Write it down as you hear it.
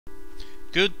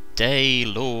Good day,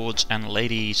 lords and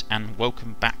ladies, and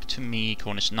welcome back to me,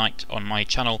 Cornish-Knight, on my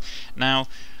channel. Now,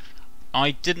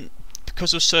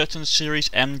 because of certain series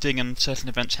ending and certain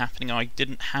events happening,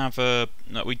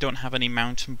 we don't have any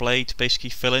mountain blade to basically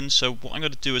fill in. So what I'm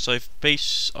going to do is I've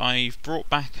brought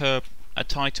back a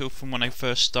title from when I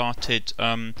first started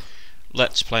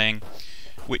Let's Playing,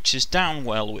 which is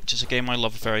Downwell, which is a game I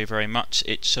love very, very much.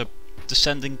 It's a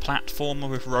descending platformer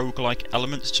with roguelike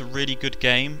elements. It's a really good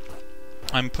game.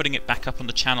 I'm putting it back up on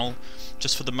the channel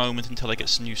just for the moment until I get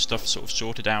some new stuff sort of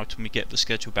sorted out and we get the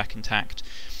schedule back intact.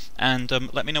 And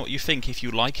let me know what you think. If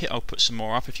you like it, I'll put some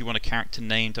more up if you want a character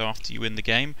named after you in the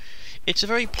game. It's a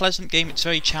very pleasant game. It's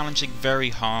very challenging, very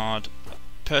hard.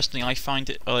 Personally, I find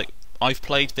it I've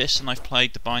played this and I've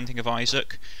played The Binding of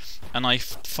Isaac, and I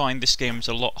find this game is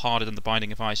a lot harder than The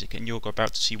Binding of Isaac, and you're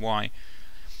about to see why.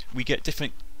 We get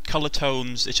different colour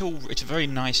tones. It's a very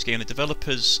nice game. The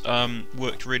developers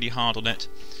worked really hard on it.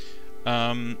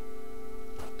 And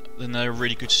they're a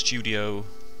really good studio.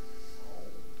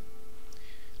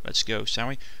 Let's go, shall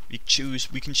we? We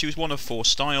can choose one of 4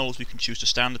 styles. We can choose the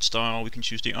standard style. We can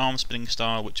choose the arm spinning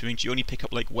style, which means you only pick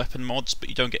up like weapon mods, but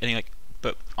you don't get any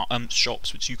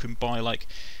shops which you can buy like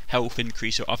health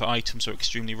increase or other items are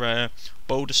extremely rare.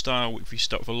 Boulder style, which we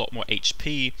start with a lot more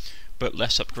HP but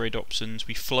less upgrade options.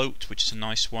 We float, which is a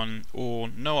nice one, or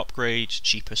no upgrades,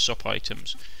 cheaper shop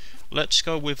items. Let's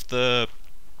go with the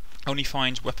only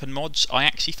finds weapon mods. I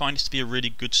actually find this to be a really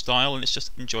good style, and it's just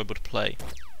enjoyable to play.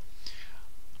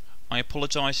 I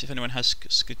apologise if anyone has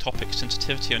topic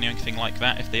sensitivity or anything like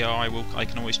that. If they are, I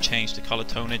can always change the colour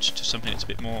tonage to something that's a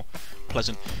bit more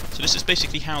pleasant. So this is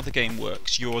basically how the game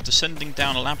works. You're descending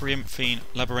down a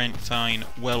labyrinthine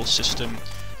well system,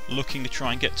 looking to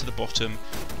try and get to the bottom.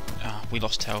 We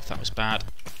lost health, that was bad.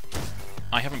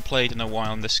 I haven't played in a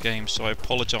while in this game, so I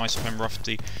apologise if I'm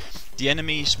rusty. The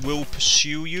enemies will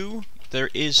pursue you. There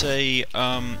is a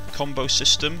combo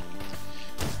system.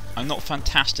 I'm not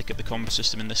fantastic at the combo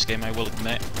system in this game, I will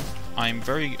admit. I'm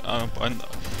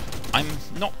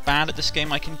not bad at this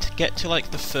game. I can get to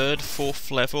like the 3rd, 4th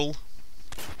level.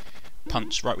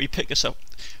 Punch. Right, we pick this up.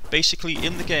 Basically,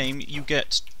 in the game, you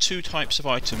get 2 types of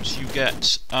items. You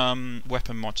get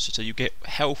weapon mods, so you get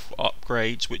health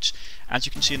upgrades, which, as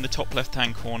you can see in the top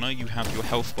left-hand corner, you have your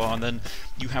health bar, and then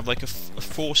you have like a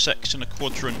 4-section, a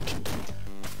quadrant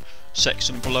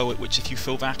section below it, which if you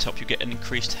fill that up, you get an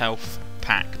increased health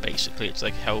pack. Basically, it's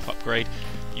like a health upgrade.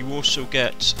 You also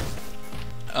get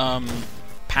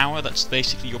power. That's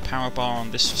basically your power bar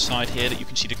on this side here that you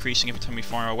can see decreasing every time we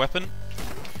fire a weapon,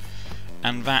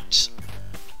 and that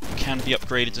can be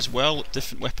upgraded as well.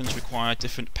 Different weapons require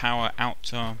different power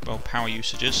power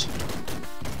usages.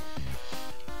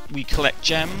 We collect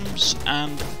gems,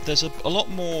 and there's a lot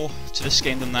more to this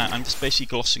game than that. I'm just basically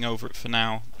glossing over it for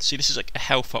now. See, this is like a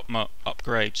health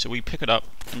upgrade, so we pick it up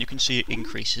and you can see it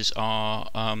increases our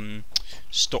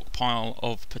stockpile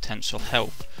of potential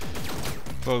health.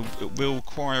 Though it will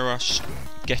require us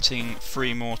getting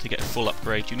 3 more to get a full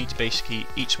upgrade. You need to basically,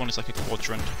 each one is like a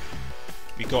quadrant.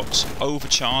 We got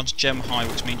overcharged, gem high,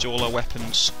 which means all our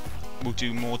weapons will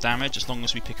do more damage as long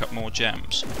as we pick up more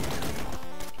gems.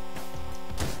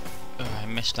 I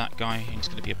missed that guy, he's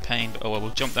going to be a pain, but oh well,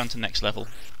 we'll jump down to the next level.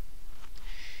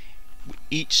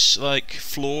 Each like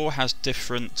floor has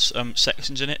different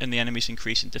sections in it, and the enemies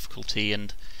increase in difficulty,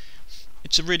 and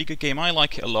it's a really good game. I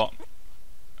like it a lot.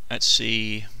 Let's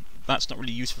see, that's not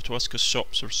really useful to us because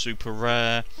shops are super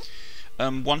rare.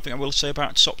 One thing I will say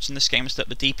about shops in this game is that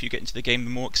the deeper you get into the game,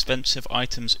 the more expensive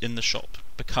items in the shop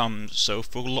become, so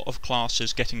for a lot of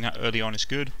classes, getting that early on is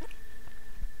good.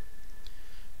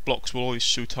 Blocks will always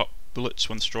shoot up bullets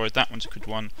when destroyed. That one's a good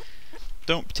one.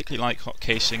 Don't particularly like hot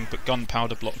casing, but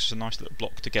gunpowder blocks is a nice little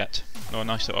block to get, or a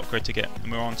nice little upgrade to get.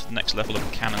 And we're on to the next level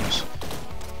of cannons.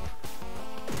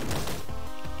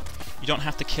 You don't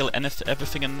have to kill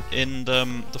everything in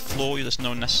the floor. There's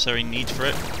no necessary need for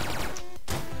it.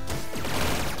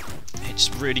 It's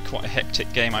really quite a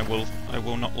hectic game. I will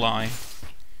not lie.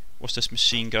 What's this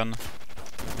machine gun?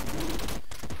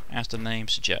 As the name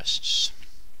suggests.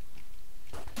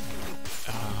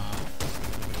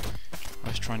 I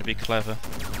was trying to be clever.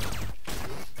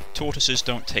 Tortoises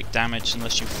don't take damage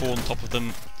unless you fall on top of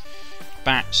them.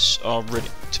 Bats are really...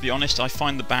 To be honest, I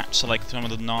find the bats are like some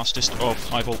of the nastiest... Oh,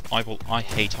 eyeball. I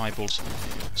hate eyeballs.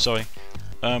 Sorry.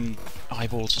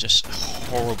 Eyeballs are just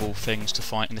horrible things to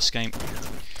fight in this game.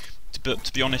 But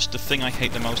to be honest, the thing I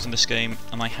hate the most in this game,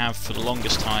 and I have for the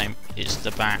longest time, is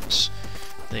the bats.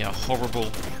 They are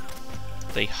horrible.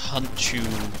 They hunt you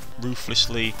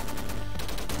ruthlessly.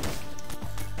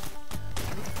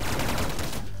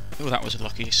 Oh, that was a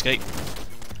lucky escape.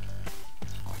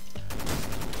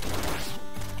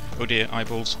 Oh dear,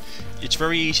 eyeballs. It's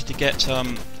very easy to get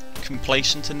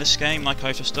complacent in this game, like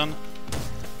I've just done.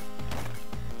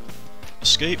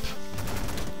 Escape.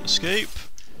 Escape.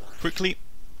 Quickly.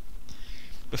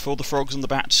 Before the frogs and the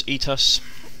bats eat us.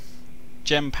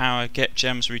 Gem power, get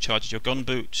gems, recharges your gun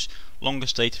boots. Longer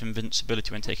state of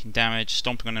invincibility when taking damage.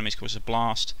 Stomping on enemies causes a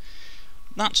blast.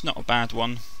 That's not a bad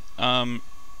one.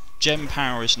 Gem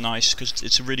power is nice because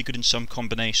it's really good in some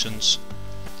combinations.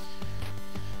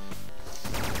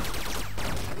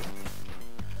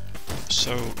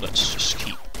 So let's just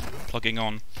keep plugging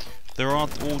on. There are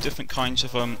all different kinds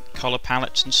of colour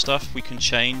palettes and stuff we can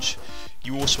change.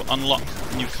 You also unlock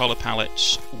new colour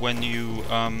palettes when you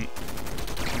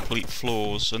complete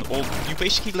floors, and you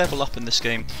basically level up in this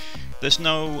game. There's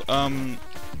no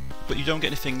but you don't get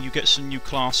anything. You get some new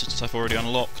classes that I've already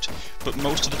unlocked, but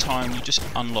most of the time you just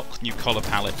unlock new colour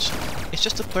palettes. It's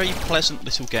just a very pleasant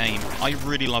little game. I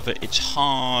really love it. It's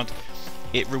hard.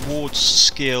 It rewards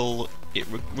skill.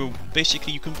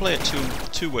 Basically, you can play it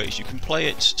two ways. You can play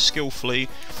it skillfully.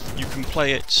 You can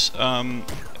play it. Oh,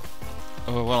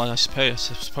 well, I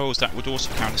suppose that would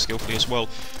also count as skillfully as well.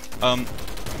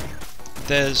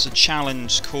 There's a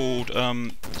challenge called I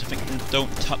think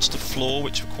Don't Touch the Floor,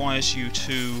 which requires you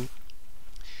to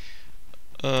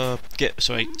to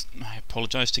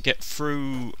get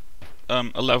through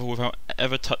a level without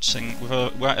ever touching,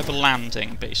 without ever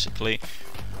landing, basically,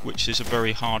 which is a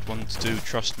very hard one to do,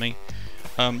 trust me.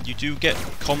 You do get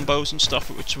combos and stuff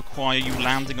which require you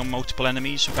landing on multiple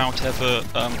enemies without ever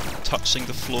touching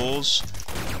the floors.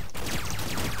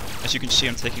 As you can see,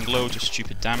 I'm taking loads of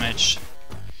stupid damage.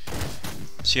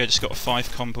 See, I just got a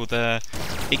 5 combo there.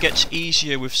 It gets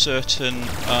easier with certain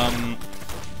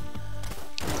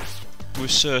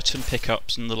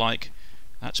pickups and the like.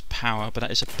 That's power, but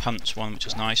that is a punch one, which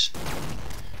is nice.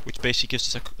 Which basically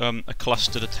gives us a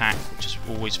clustered attack, which is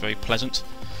always very pleasant.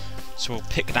 So we'll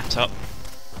pick that up.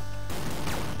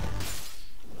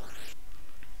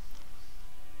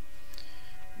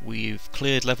 We've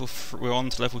cleared we're on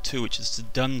to level 2, which is the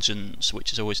dungeons,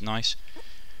 which is always nice.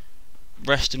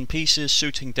 Rest in pieces,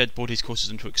 shooting dead bodies causes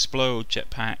them to explode,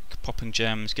 jetpack, popping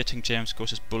gems, getting gems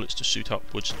causes bullets to shoot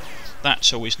upwards.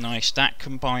 That's always nice. That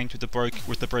combined with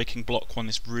the breaking block one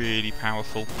is really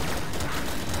powerful.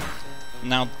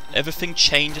 Now everything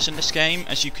changes in this game,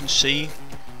 as you can see.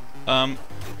 Forgotten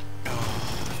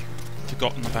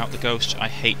about the ghost. I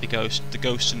hate the ghost. The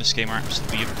ghosts in this game are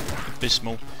absolutely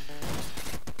abysmal.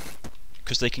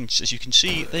 Because they can, as you can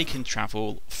see, they can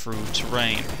travel through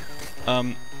terrain.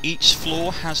 Each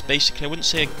floor has basically, I wouldn't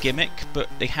say a gimmick, but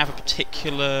they have a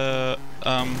particular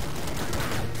oh,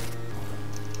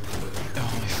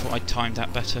 I thought I'd timed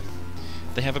that better.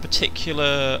 They have a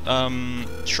particular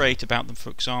trait about them.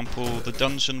 For example, the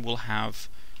dungeon will have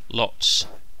lots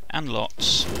and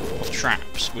lots of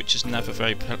traps, which is never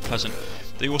very pleasant.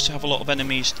 They also have a lot of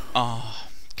enemies.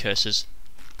 Curses.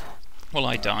 Well,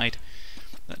 I died.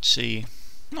 Let's see.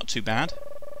 Not too bad.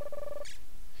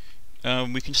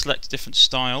 We can select a different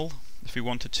style if we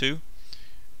wanted to.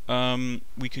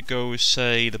 We could go with,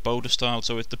 say, the boulder style.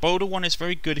 So the boulder one is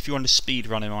very good if you want to speed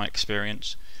run, in my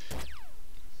experience.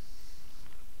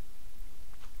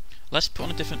 Let's put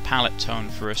on a different palette tone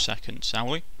for a second, shall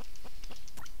we?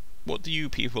 What do you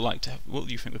people like to have? What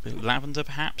do you think would be? Lavender,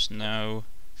 perhaps? No.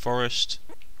 Forest,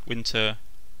 winter,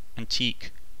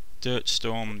 antique, dirt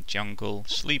storm, jungle,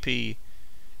 sleepy,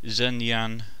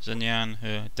 Zenyan,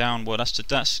 Downwell.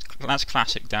 That's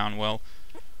classic Downwell.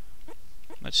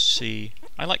 Let's see.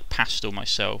 I like pastel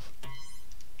myself.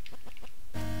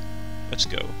 Let's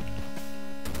go.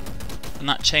 And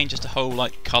that changes the whole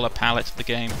colour palette of the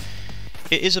game.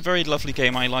 It is a very lovely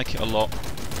game. I like it a lot.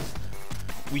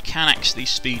 We can actually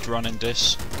speed run in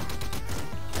this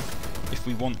if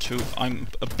we want to. I'm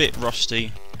a bit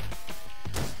rusty.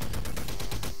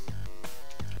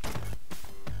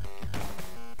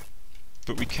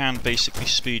 But we can basically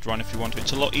speedrun if we want to.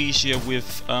 It's a lot easier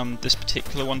with this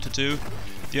particular one to do.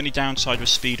 The only downside with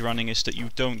speedrunning is that you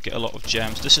don't get a lot of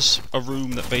gems. This is a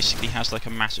room that basically has like a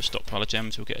massive stockpile of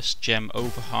gems. We'll get a gem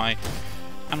over high,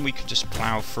 and we can just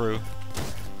plough through.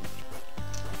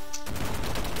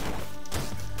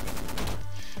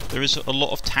 There is a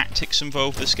lot of tactics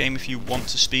involved in this game if you want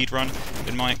to speedrun,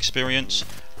 in my experience.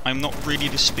 I'm not really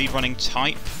the speedrunning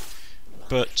type,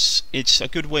 but it's a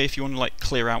good way if you want to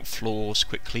clear out floors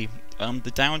quickly.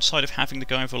 The downside of having the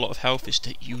guy with a lot of health is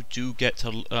that you do get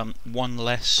one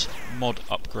less mod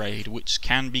upgrade, which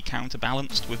can be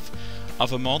counterbalanced with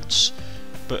other mods,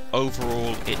 but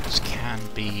overall it can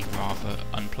be rather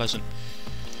unpleasant.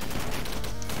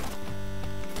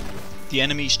 The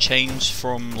enemies change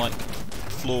from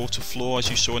floor to floor, as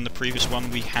you saw in the previous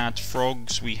one. We had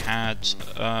frogs, we had,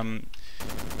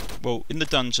 well, in the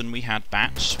dungeon we had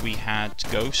bats, we had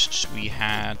ghosts, we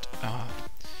had...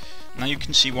 now you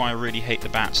can see why I really hate the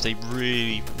bats. They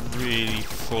really, really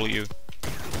fool you.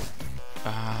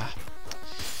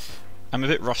 I'm a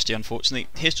bit rusty, unfortunately.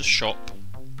 Here's the shop.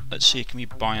 Let's see, can we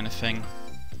buy anything?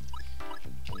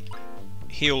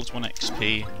 Heals 1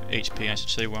 XP, HP I should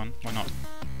say 1, why not?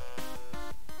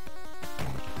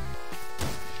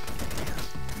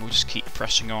 We'll just keep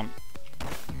pressing on.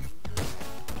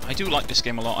 I do like this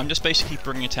game a lot. I'm just basically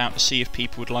bringing it out to see if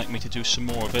people would like me to do some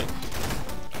more of it.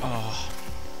 Oh.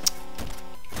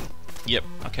 Yep,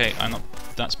 okay,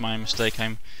 that's my mistake.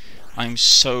 I'm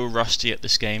so rusty at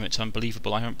this game, it's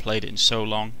unbelievable. I haven't played it in so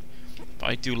long, but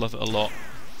I do love it a lot.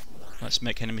 Let's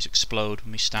make enemies explode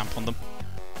when we stamp on them.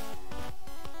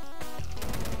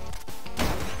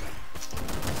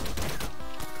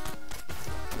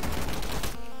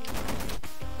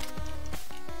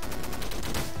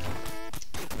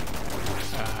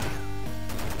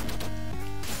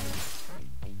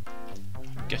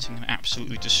 Getting them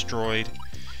absolutely destroyed.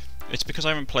 It's because I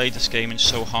haven't played this game in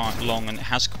so long, and it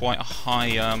has quite a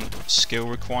high skill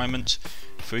requirement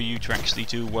for you to actually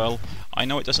do well. I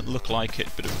know it doesn't look like it,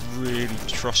 but it really,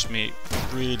 trust me, it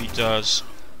really does.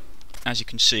 As you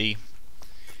can see.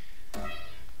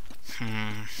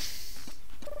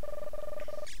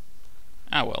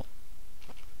 Ah well.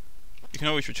 You can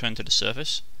always return to the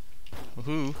surface.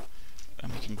 Woohoo!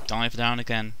 And we can dive down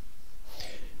again.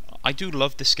 I do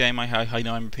love this game. I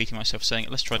know I'm repeating myself saying it.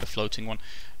 Let's try the floating one.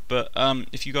 But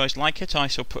if you guys like it, I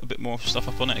shall put a bit more stuff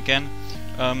up on it again.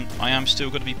 I am still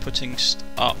going to be putting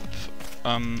up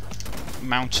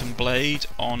Mountain Blade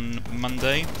on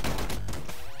Monday.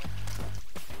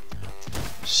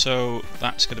 So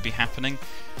that's going to be happening.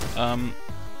 I'm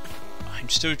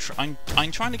trying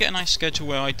to get a nice schedule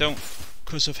where I don't,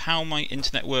 because of how my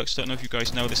internet works. I don't know if you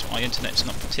guys know this, but my internet's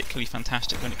not particularly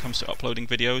fantastic when it comes to uploading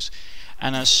videos,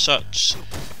 and as such,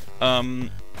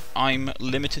 I'm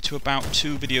limited to about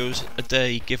 2 videos a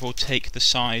day, give or take the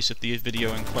size of the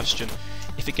video in question.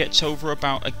 If it gets over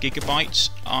about 1 gigabyte,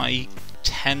 I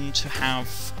tend to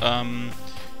have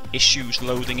issues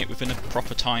loading it within a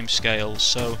proper time scale.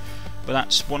 So, but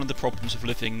that's one of the problems of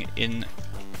living in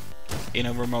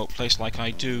a remote place like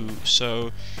I do.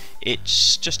 So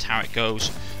it's just how it goes.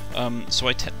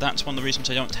 So that's one of the reasons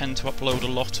I don't tend to upload a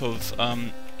lot of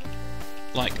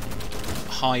like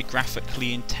high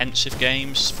graphically intensive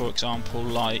games, for example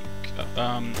like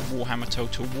Warhammer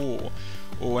Total War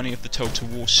or any of the Total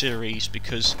War series,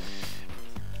 because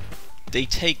they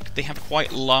have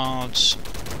quite large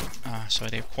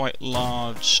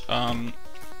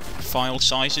file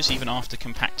sizes even after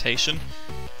compactation.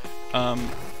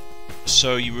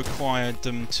 So you require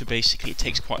them to basically, it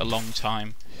takes quite a long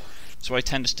time. So I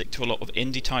tend to stick to a lot of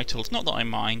indie titles. Not that I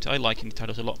mind, I like indie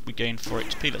titles a lot. We gain 4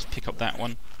 XP, let's pick up that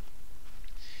one.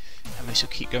 And we shall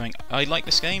keep going. I like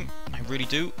this game, I really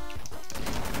do.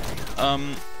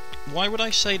 Why would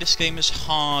I say this game is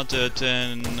harder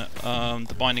than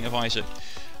The Binding of Isaac?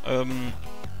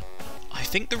 I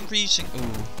think the reason...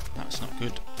 ooh, that's not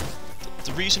good.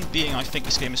 The reason being, I think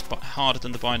this game is harder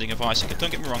than The Binding of Isaac.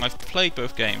 Don't get me wrong, I've played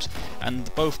both games,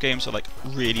 and both games are like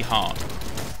really hard.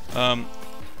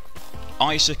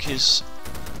 Isaac is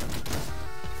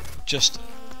just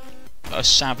a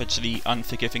savagely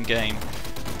unforgiving game.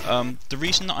 The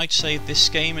reason that I'd say this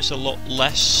game is a lot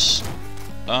less,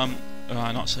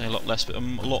 not say a lot less, but a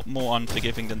lot more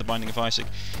unforgiving than The Binding of Isaac,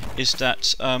 is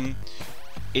that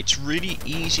it's really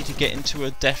easy to get into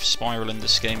a death spiral in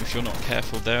this game if you're not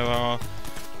careful. There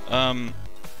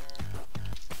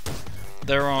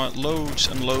are loads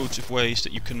and loads of ways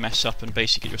that you can mess up and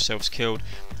basically get yourselves killed.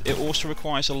 It also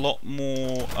requires a lot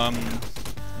more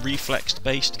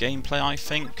reflex-based gameplay, I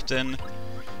think, than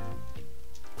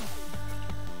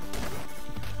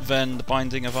The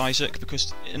Binding of Isaac,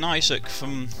 because in Isaac,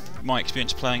 from my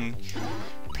experience playing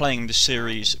the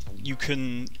series, you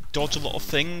can dodge a lot of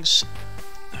things.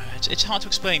 It's hard to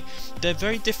explain. They're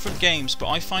very different games, but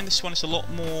I find this one is a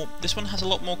lot more. This one has a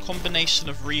lot more combination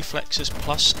of reflexes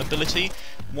plus ability,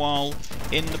 while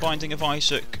in The Binding of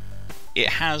Isaac, it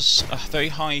has a very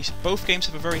high. Both games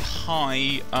have a very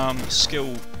high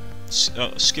skill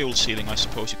ceiling, I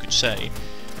suppose you could say.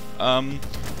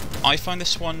 I find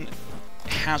this one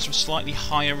has a slightly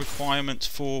higher requirement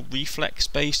for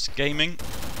reflex-based gaming.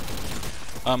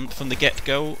 From the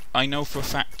get-go, I know for a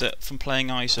fact that from playing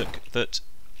Isaac that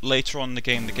later on in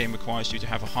the game requires you to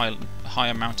have a high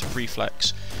amount of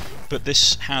reflex, but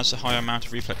this has a higher amount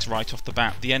of reflex right off the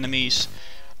bat. The enemies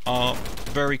are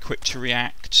very quick to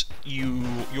react.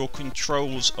 Your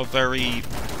controls are very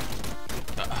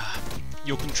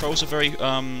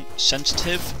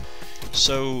sensitive.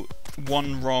 So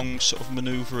one wrong sort of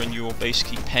maneuver and you're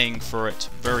basically paying for it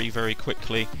very, very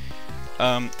quickly.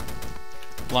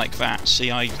 Like that.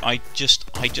 See, I just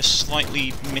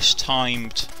slightly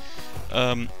mistimed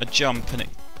a jump, and it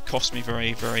cost me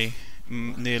very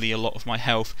nearly a lot of my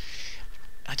health.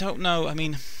 I don't know. I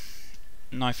mean,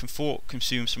 knife and fork,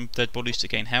 consume some dead bodies to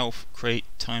gain health, create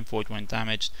time void when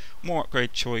damaged, more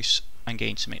upgrade choice, and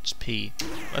gain some XP.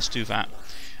 Let's do that.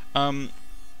 I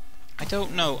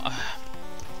don't know.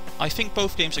 I think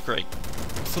both games are great.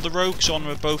 For the rogue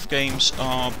genre, both games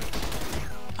are...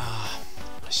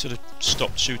 I sort of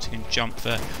stopped shooting and jumped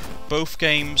there. Both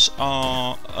games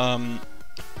are,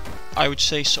 I would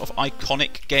say, sort of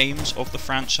iconic games of the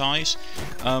franchise.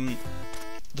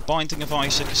 The Binding of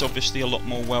Isaac is obviously a lot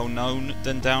more well known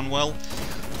than Downwell.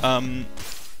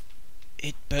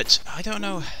 But I don't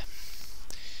know.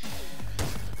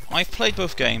 I've played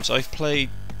both games. I've played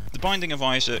The Binding of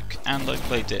Isaac and I've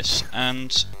played this,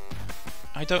 and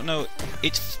I don't know.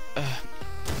 It's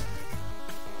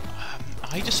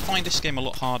I just find this game a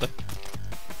lot harder.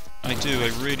 I do. I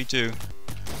really do.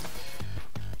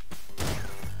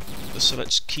 So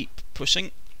let's keep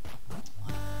pushing.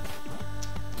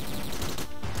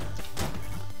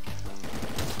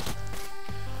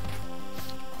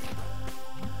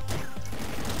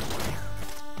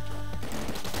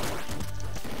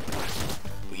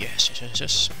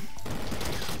 Yes.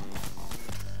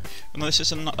 Well, this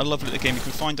is a lovely little game. You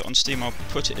can find it on Steam. I'll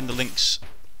put it in the links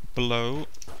below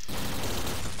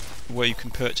where you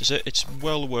can purchase it. It's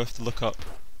well worth the look up.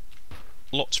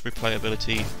 Lots of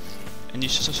replayability, and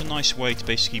it's just a nice way to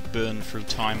basically burn through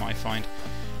time, I find.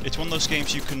 It's one of those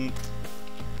games you can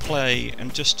play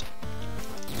and just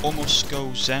almost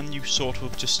go zen. You sort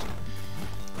of just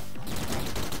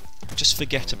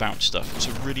forget about stuff. It's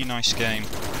a really nice game.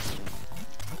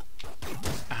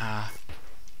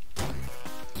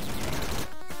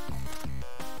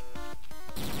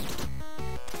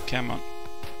 Come on.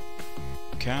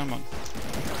 Come on.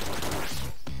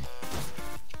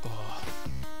 Oh.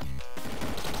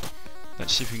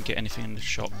 Let's see if we can get anything in the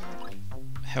shop.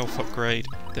 Health upgrade.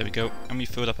 There we go. And we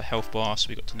filled up a health bar, so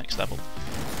we got to the next level.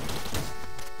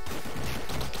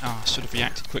 Should have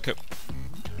reacted quicker.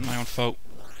 My own fault.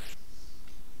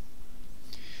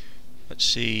 Let's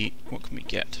see, what can we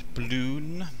get?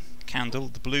 Balloon. Candle.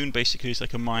 The balloon basically is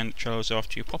like a mine that travels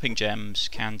after you. Popping gems,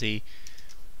 candy,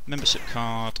 membership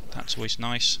card. That's always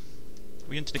nice. Are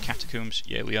we into the catacombs?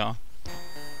 Yeah, we are.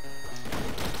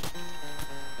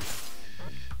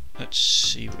 Let's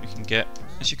see what we can get.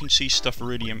 As you can see, stuff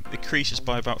really increases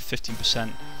by about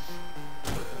 15%.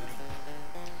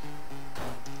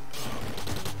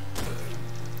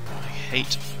 I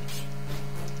hate.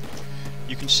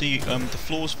 You can see the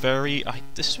floors vary.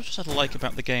 This is what I like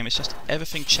about the game. It's just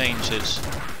everything changes.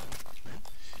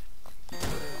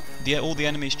 All the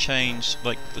enemies change.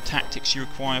 Like the tactics you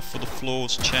require for the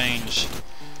floors change.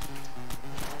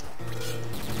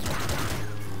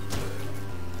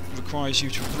 It requires you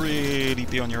to really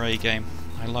be on your A game.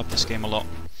 I love this game a lot.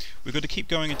 We're going to keep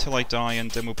going until I die,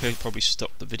 and then we'll probably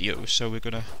stop the video. So we're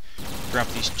going to grab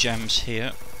these gems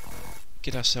here.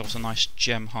 Get ourselves a nice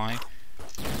gem high.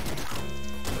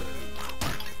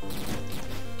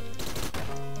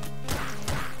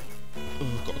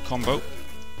 Ooh, got a combo.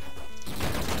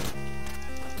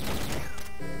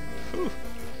 Whew.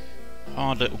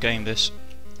 Hard little game this.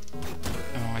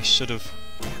 Oh, I should have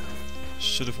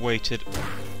waited.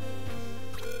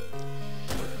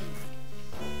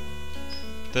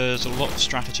 There's a lot of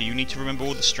strategy. You need to remember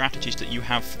all the strategies that you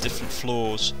have for different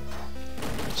floors.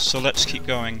 So let's keep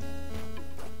going.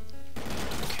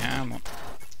 Come on.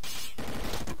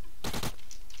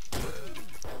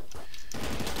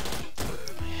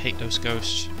 I hate those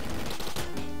ghosts.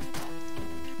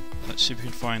 Let's see if we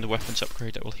can find a weapons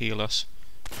upgrade that will heal us.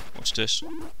 What's this?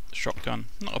 Shotgun.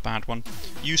 Not a bad one.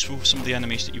 Useful for some of the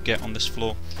enemies that you get on this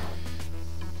floor.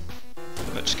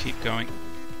 Let's keep going.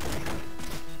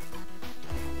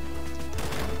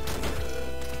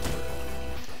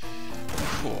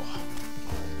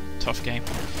 Tough game.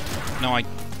 No, I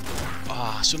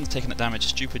shouldn't have taken that damage.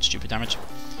 Stupid damage.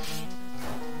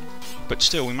 But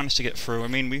still, we managed to get through. I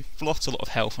mean, we've lost a lot of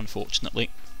health,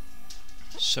 unfortunately.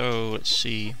 So, let's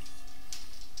see.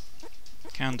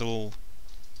 Candle.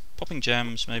 Popping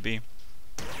gems, maybe.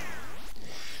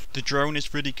 The drone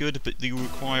is really good, but you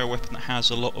require a weapon that has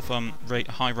a lot of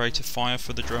high rate of fire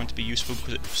for the drone to be useful,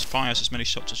 because it fires as many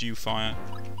shots as you fire.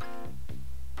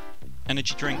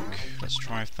 Energy drink. Let's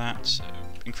try that.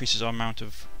 Increases our amount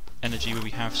of energy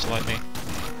we have slightly.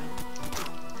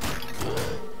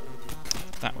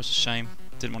 That was a shame.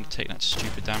 Didn't want to take that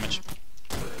stupid damage.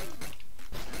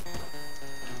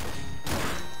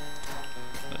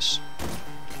 Let's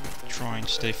try and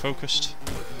stay focused.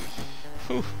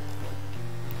 Whew.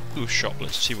 Ooh, shot.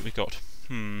 Let's see what we got.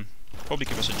 Probably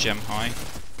give us a gem high.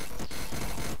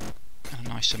 And a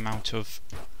nice amount of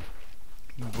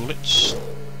bullets.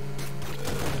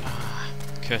 Ah,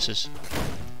 curses.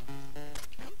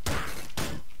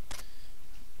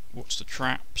 What's the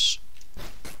traps?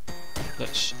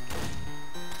 Let's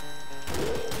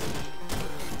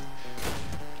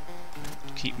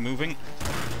keep moving.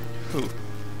 Whew.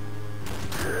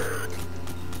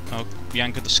 Oh, we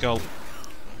angered the skull.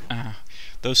 Ah.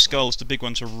 Those skulls, the big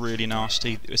ones, are really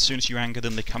nasty. As soon as you anger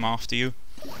them, they come after you.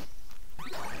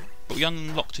 But we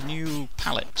unlocked a new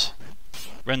palette.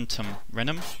 Renum?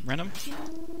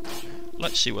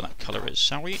 Let's see what that colour is,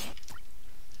 shall we?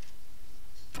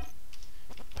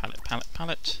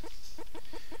 Palette.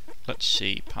 Let's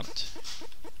see, palette.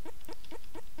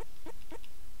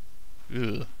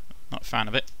 Ugh, not a fan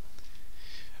of it.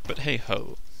 But hey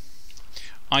ho.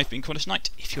 I've been Cornish-Knight.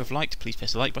 If you have liked, please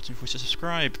press the like button. If you wish to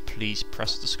subscribe, please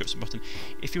press the subscription button.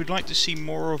 If you would like to see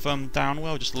more of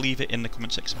Downwell, just leave it in the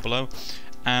comment section below,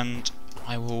 and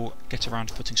I will get around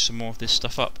to putting some more of this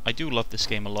stuff up. I do love this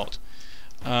game a lot.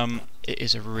 It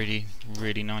is a really,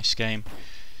 really nice game.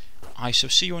 I shall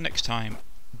see you all next time.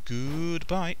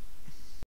 Goodbye.